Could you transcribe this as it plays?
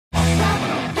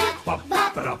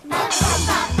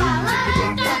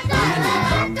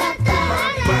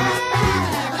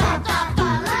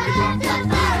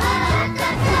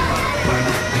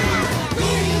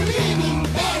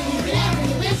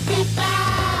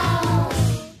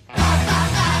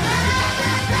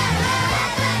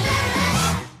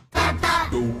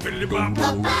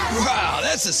Wow,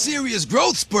 that's a serious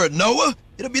growth spurt, Noah.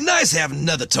 It'll be nice having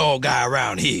another tall guy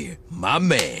around here. My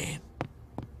man.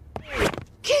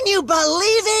 Can you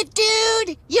believe it,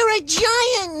 dude? You're a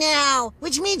giant now,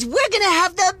 which means we're gonna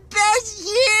have the best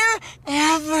year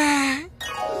ever.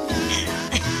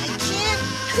 I can't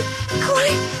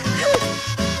quite.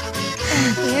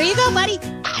 Here you go, buddy.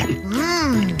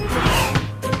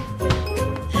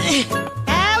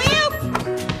 Alley-oop!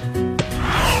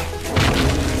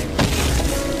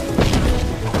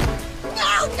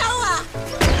 No, Noah!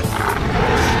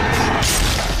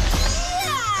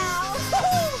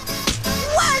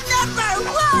 We're number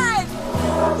one!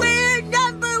 We're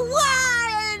number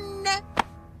one!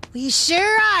 We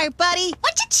sure are, buddy.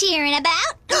 What you cheering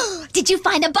about? Did you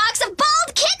find a box of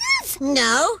bald kittens?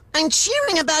 No, I'm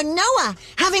cheering about Noah.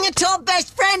 Having a tall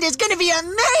best friend is gonna be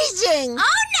amazing!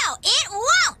 Oh no, it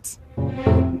won't!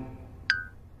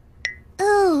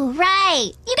 Ooh,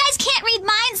 right. You guys can't read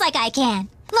minds like I can.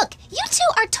 Look, you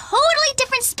two are totally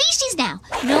different species now.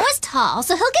 Noah's tall,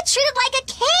 so he'll get treated like a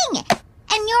king.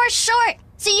 And you're short,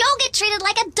 so you'll get treated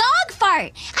like a dog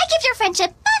fart. I give your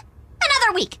friendship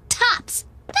another week, tops.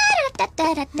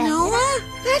 Noah?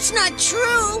 That's not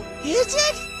true, is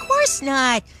it? Of course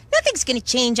not. Nothing's gonna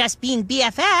change us being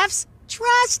BFFs.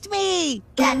 Trust me.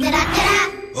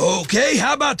 Okay,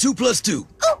 how about 2 plus 2? Ooh,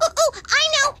 I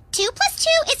know. 2 plus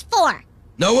 2 is 4.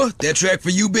 Noah, that track for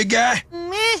you, big guy?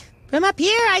 From up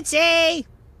here, I'd say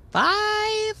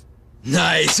 5.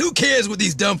 Nice. Who cares what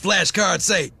these dumb flashcards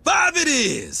say? 5 it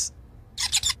is.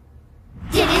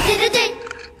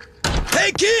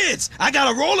 Hey, kids! I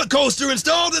got a roller coaster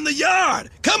installed in the yard.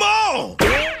 Come on!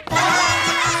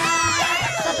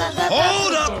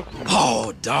 Hold up.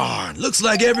 Oh, darn. Looks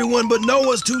like everyone but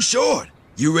Noah's too short.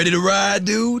 You ready to ride,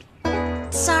 dude?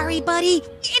 Sorry, buddy.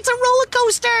 It's a roller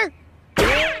coaster.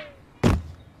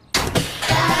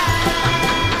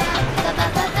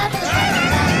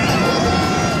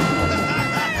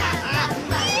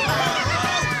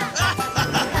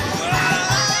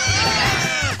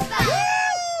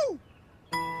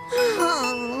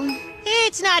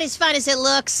 It's not as fun as it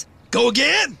looks. Go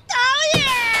again? Oh, yeah!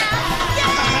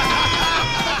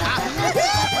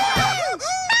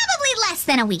 Probably less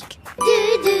than a week.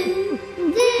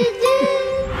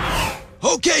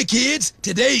 Okay, kids.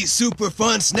 Today's super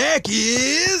fun snack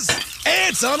is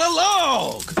ants on a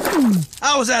log.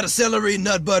 I was out of celery,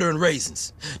 nut butter, and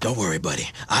raisins. Don't worry, buddy.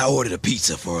 I ordered a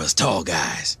pizza for us tall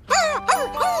guys.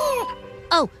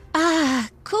 Oh,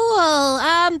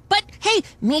 cool. But hey,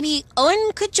 maybe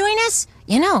Owen could join us?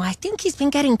 You know, I think he's been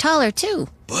getting taller, too.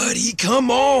 Buddy, come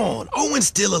on. Owen's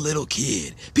still a little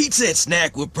kid. Pizza and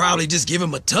snack would probably just give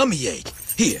him a tummy ache.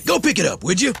 Here, go pick it up,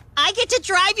 would you? I get to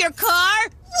drive your car?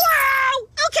 Wow!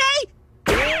 Okay!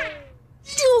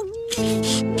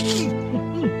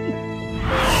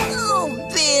 Oh,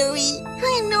 Barry,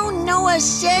 I know Noah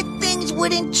said things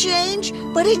wouldn't change,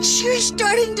 but it's sure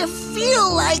starting to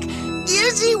feel like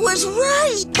Izzy was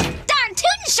right. Darn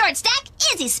tootin' short stack.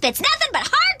 Izzy spits nothing but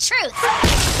hard truth.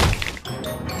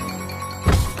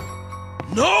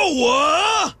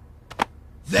 Noah!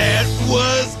 That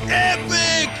was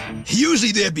epic!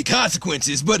 Usually there'd be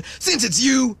consequences, but since it's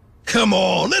you, come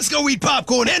on, let's go eat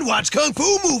popcorn and watch kung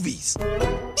fu movies.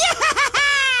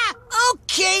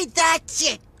 Okay, that's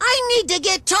it. I need to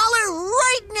get taller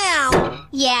right now.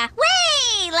 Yeah,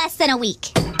 way less than a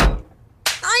week.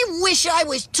 I wish I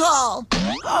was tall.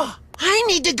 I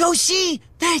need to go see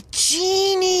that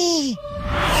genie.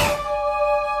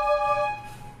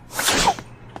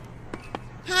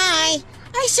 Hi.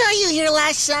 I saw you here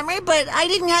last summer, but I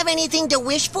didn't have anything to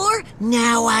wish for.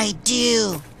 Now I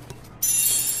do.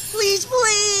 Please,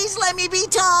 please, let me be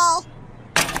tall.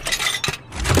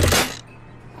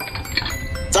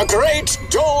 The great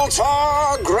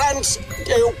Doltar grants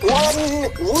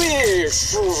one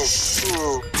wish.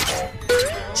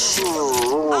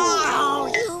 Oh,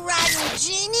 you rotten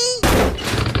genie!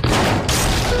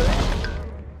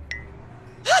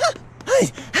 Huh?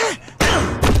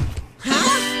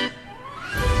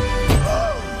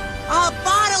 A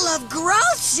bottle of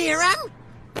growth serum?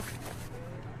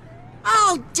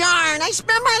 Oh, darn, I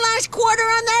spent my last quarter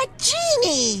on that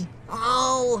genie.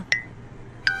 Oh.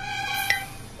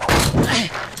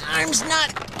 Arm's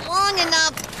not long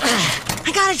enough.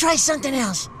 I gotta try something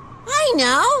else. I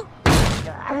know.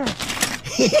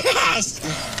 Yes.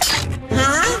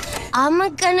 Huh?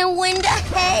 I'm gonna win the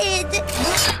head.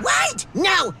 Wait!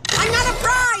 No! I'm not a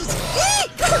prize!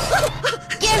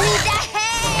 Give me the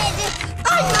head.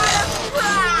 I'm not a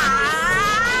prize!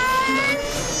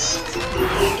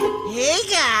 Hey,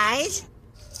 guys.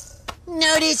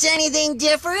 Notice anything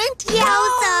different?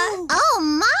 Yowza. Oh,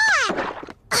 my.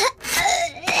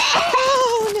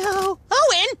 Oh, no.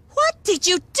 Owen, what did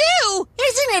you do?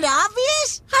 Isn't it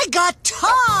obvious? I got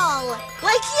tall!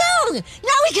 Like you!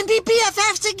 Now we can be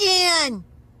BFFs again!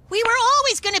 We were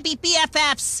always going to be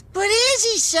BFFs. But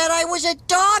Izzy said I was a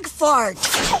dog fart.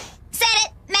 Said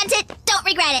it, meant it, don't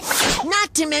regret it.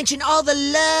 Not to mention all the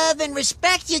love and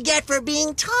respect you get for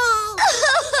being tall.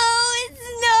 Oh, it's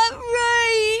not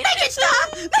right. Make it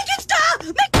stop! Make it stop!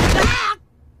 Make it stop!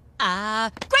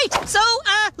 Great. So,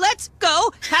 let's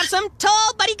go have some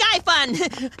tall buddy guy fun.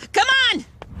 Come on.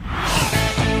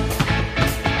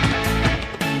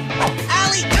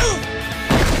 Allie, go!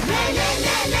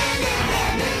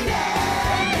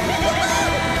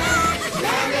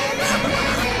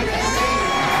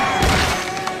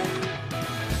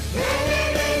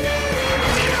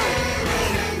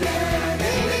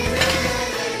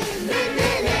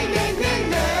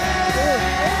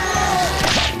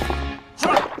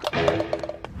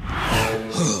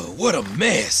 What a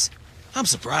mess. I'm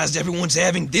surprised everyone's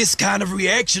having this kind of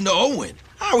reaction to Owen.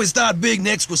 I always thought Big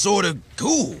Necks was sort of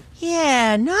cool.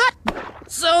 Yeah, not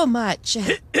so much.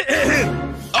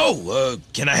 Oh,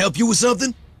 can I help you with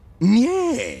something?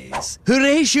 Yes,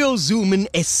 Horatio Zooman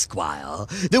Esquire,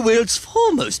 the world's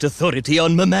foremost authority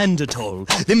on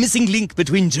Mamandotol, the missing link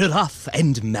between giraffe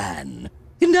and man.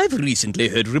 And I've recently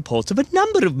heard reports of a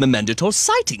number of Mamandotol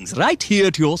sightings right here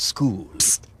at your school.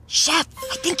 Psst. Chef,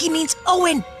 I think he means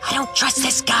Owen. I don't trust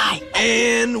this guy.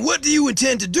 And what do you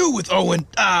intend to do with Owen,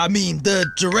 the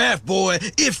giraffe boy,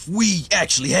 if we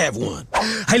actually have one?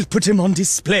 I'll put him on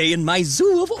display in my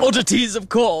zoo of oddities, of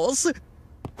course.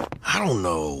 I don't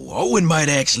know. Owen might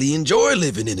actually enjoy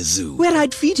living in a zoo. Where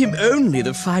I'd feed him only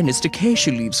the finest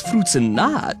acacia leaves, fruits, and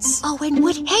nuts. Owen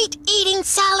would hate eating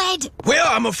salad. Well,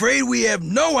 I'm afraid we have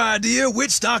no idea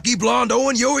which stocky blonde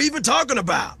Owen you're even talking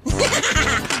about.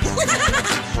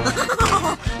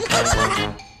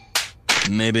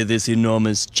 Maybe this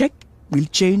enormous check will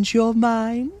change your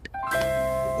mind.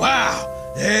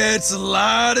 Wow, that's a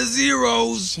lot of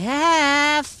zeros.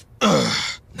 Chef.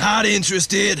 Not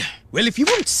interested. Well, if you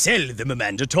won't sell the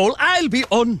Mamandotol, I'll be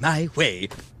on my way.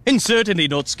 And certainly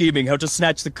not scheming how to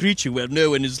snatch the creature where no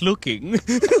one is looking.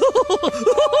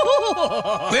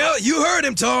 Well, you heard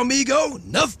him, Tall Migo.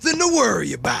 Nothing to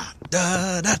worry about.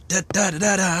 Da da da da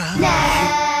da da.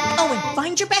 Owen,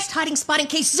 find your best hiding spot in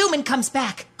case Zooman comes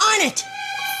back. On it!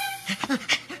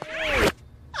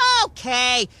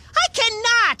 Okay, I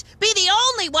cannot be the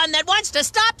only one that wants to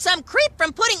stop some creep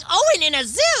from putting Owen in a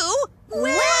zoo.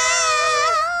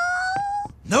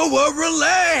 Noah,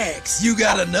 relax. You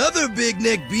got another Big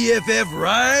Neck BFF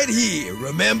right here,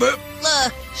 remember?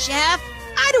 Look, Chef,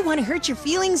 I don't want to hurt your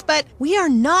feelings, but we are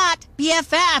not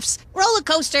BFFs. Roller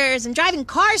coasters and driving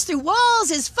cars through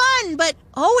walls is fun, but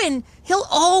Owen, he'll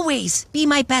always be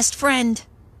my best friend.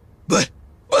 But...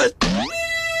 Never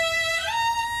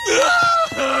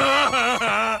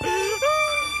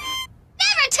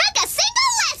took a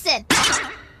single lesson.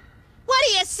 What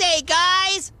do you say,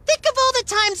 guys? Think of all the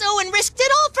times Owen risked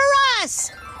it all for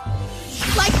us.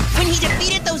 Like when he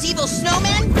defeated those evil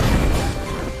snowmen.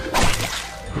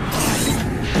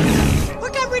 Or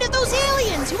got rid of those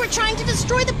aliens who were trying to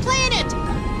destroy the planet.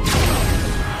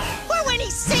 Or when he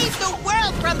saved the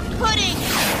world from pudding.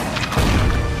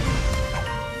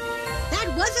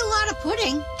 That was a lot of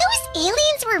pudding. Those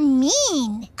aliens were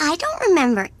mean. I don't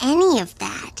remember any of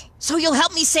that. So you'll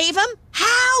help me save him?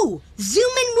 How?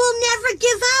 Zooman will never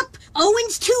give up.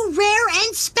 Owen's too rare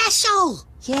and special.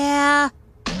 Yeah.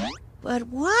 But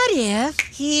what if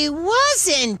he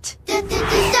wasn't?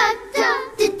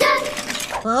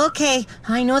 Okay,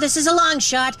 I know this is a long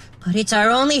shot, but it's our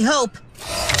only hope.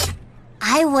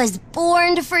 I was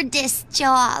born for this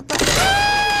job.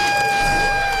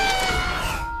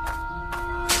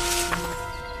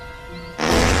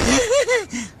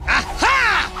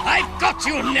 Aha! I've got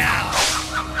you now!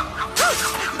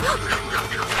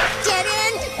 Dead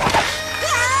end.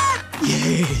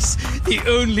 Yes, the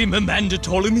only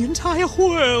Mamandotol in the entire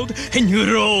world, and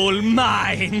you're all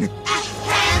mine.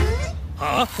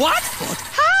 Huh? What?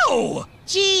 How?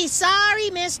 Gee, sorry,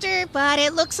 mister, but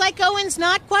it looks like Owen's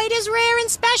not quite as rare and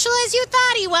special as you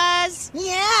thought he was.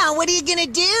 Yeah, what are you gonna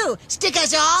do? Stick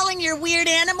us all in your weird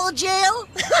animal jail?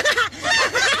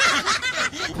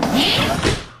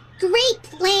 Great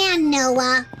plan,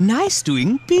 Noah. Nice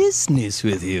doing business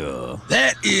with you.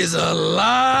 That is a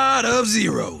lot of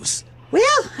zeros.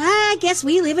 Well, I guess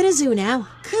we live in a zoo now.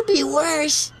 Could be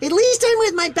worse. At least I'm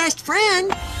with my best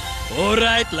friend. All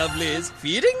right, lovelies,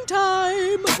 feeding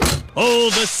time. All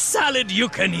the salad you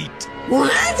can eat.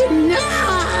 What? No!